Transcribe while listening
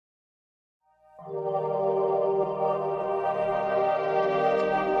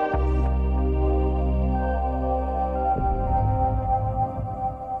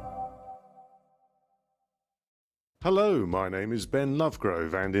my name is Ben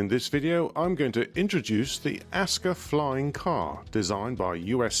Lovegrove, and in this video I'm going to introduce the ASKA flying car designed by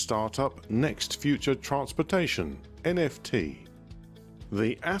US startup Next Future Transportation, NFT.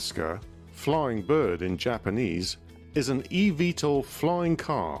 The ASKA, flying bird in Japanese, is an eVTOL flying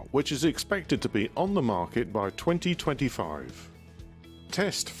car which is expected to be on the market by 2025.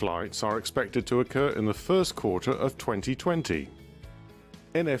 Test flights are expected to occur in the first quarter of 2020.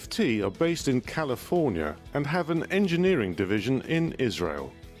 NFT are based in California and have an engineering division in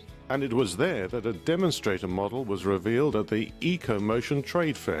Israel. And it was there that a demonstrator model was revealed at the EcoMotion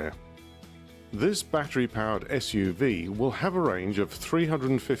trade fair. This battery-powered SUV will have a range of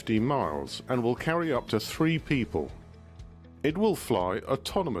 350 miles and will carry up to 3 people. It will fly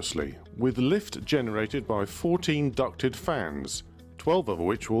autonomously with lift generated by 14 ducted fans, 12 of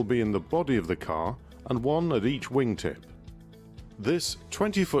which will be in the body of the car and 1 at each wingtip. This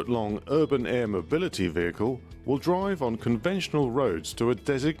 20-foot-long urban air mobility vehicle will drive on conventional roads to a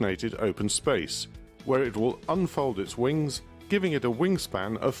designated open space, where it will unfold its wings, giving it a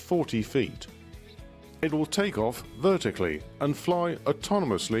wingspan of 40 feet. It will take off vertically and fly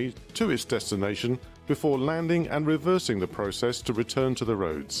autonomously to its destination before landing and reversing the process to return to the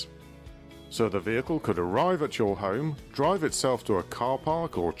roads. So the vehicle could arrive at your home, drive itself to a car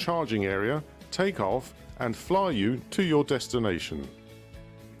park or charging area, take off, and fly you to your destination.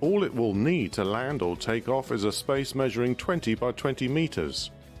 All it will need to land or take off is a space measuring 20 by 20 meters.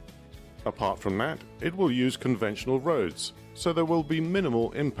 Apart from that, it will use conventional roads, so there will be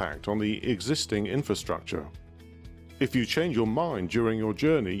minimal impact on the existing infrastructure. If you change your mind during your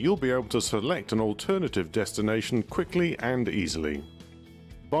journey, you'll be able to select an alternative destination quickly and easily.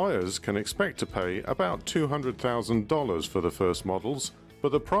 Buyers can expect to pay about $200,000 for the first models,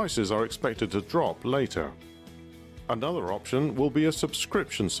 but the prices are expected to drop later. Another option will be a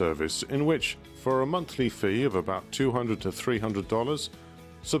subscription service in which, for a monthly fee of about $200 to $300,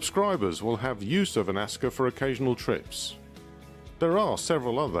 subscribers will have use of an ASKA for occasional trips. There are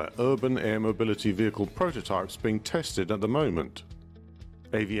several other urban air mobility vehicle prototypes being tested at the moment.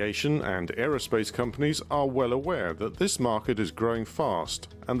 Aviation and aerospace companies are well aware that this market is growing fast,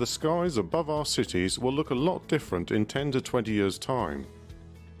 and the skies above our cities will look a lot different in 10 to 20 years' time.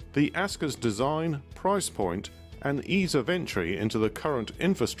 The ASKA's design, price point, and ease of entry into the current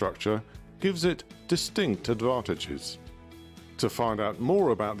infrastructure gives it distinct advantages. To find out more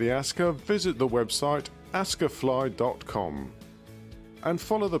about the ASKA, visit the website askafly.com and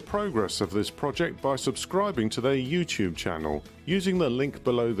follow the progress of this project by subscribing to their YouTube channel using the link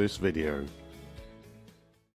below this video.